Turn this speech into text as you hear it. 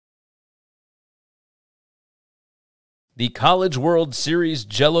the College World Series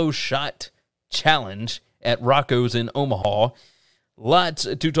Jello Shot Challenge at Rocco's in Omaha. Lots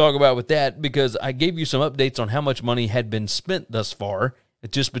to talk about with that because I gave you some updates on how much money had been spent thus far,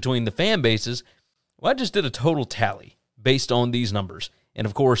 just between the fan bases. Well, I just did a total tally based on these numbers. And,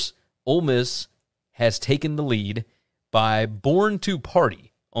 of course, Ole Miss has taken the lead by Born to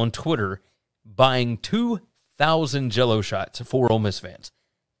Party on Twitter, buying 2,000 Jello shots for Ole Miss fans.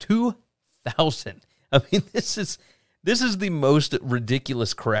 2,000. I mean, this is the most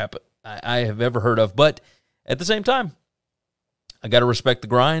ridiculous crap I have ever heard of. But at the same time, I got to respect the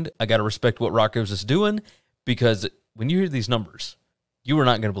grind. I got to respect what Rocco's is doing, because when you hear these numbers, you are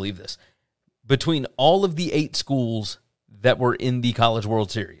not going to believe this. Between all of the 8 schools that were in the College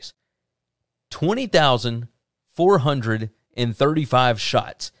World Series, 20,435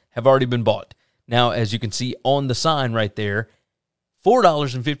 shots have already been bought. Now, as you can see on the sign right there,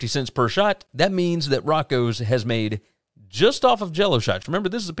 $4.50 per shot. That means that Rocco's has made, just off of Jello shots. Remember,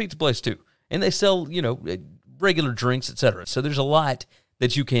 this is a pizza place too, and they sell, regular drinks, etc. So there's a lot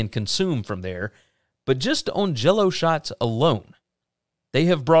that you can consume from there. But just on Jello shots alone, they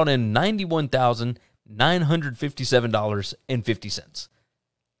have brought in $91,957.50.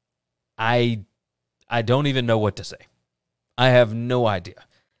 I don't even know what to say. I have no idea.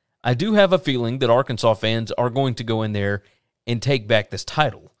 I do have a feeling that Arkansas fans are going to go in there and take back this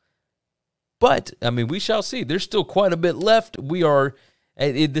title. But, I mean, we shall see. There's still quite a bit left.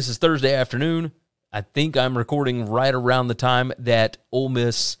 This is Thursday afternoon. I think I'm recording right around the time that Ole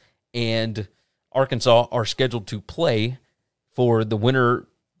Miss and Arkansas are scheduled to play for the winner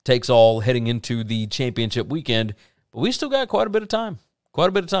takes all heading into the championship weekend. But we still got quite a bit of time.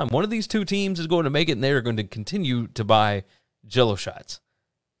 One of these two teams is going to make it, and they're going to continue to buy Jello shots.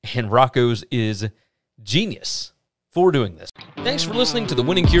 And Rocco's is genius for doing this. Thanks for listening to the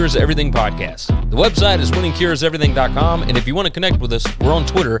Winning Cures Everything podcast. The website is winningcureseverything.com, and if you want to connect with us, we're on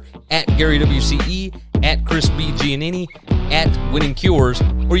Twitter at GaryWCE, at Chris B. Giannini, at Winning Cures,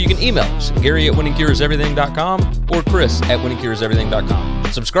 or you can email us, Gary at winningcureseverything.com or Chris at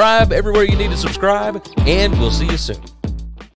winningcureseverything.com. Subscribe everywhere you need to subscribe, and we'll see you soon.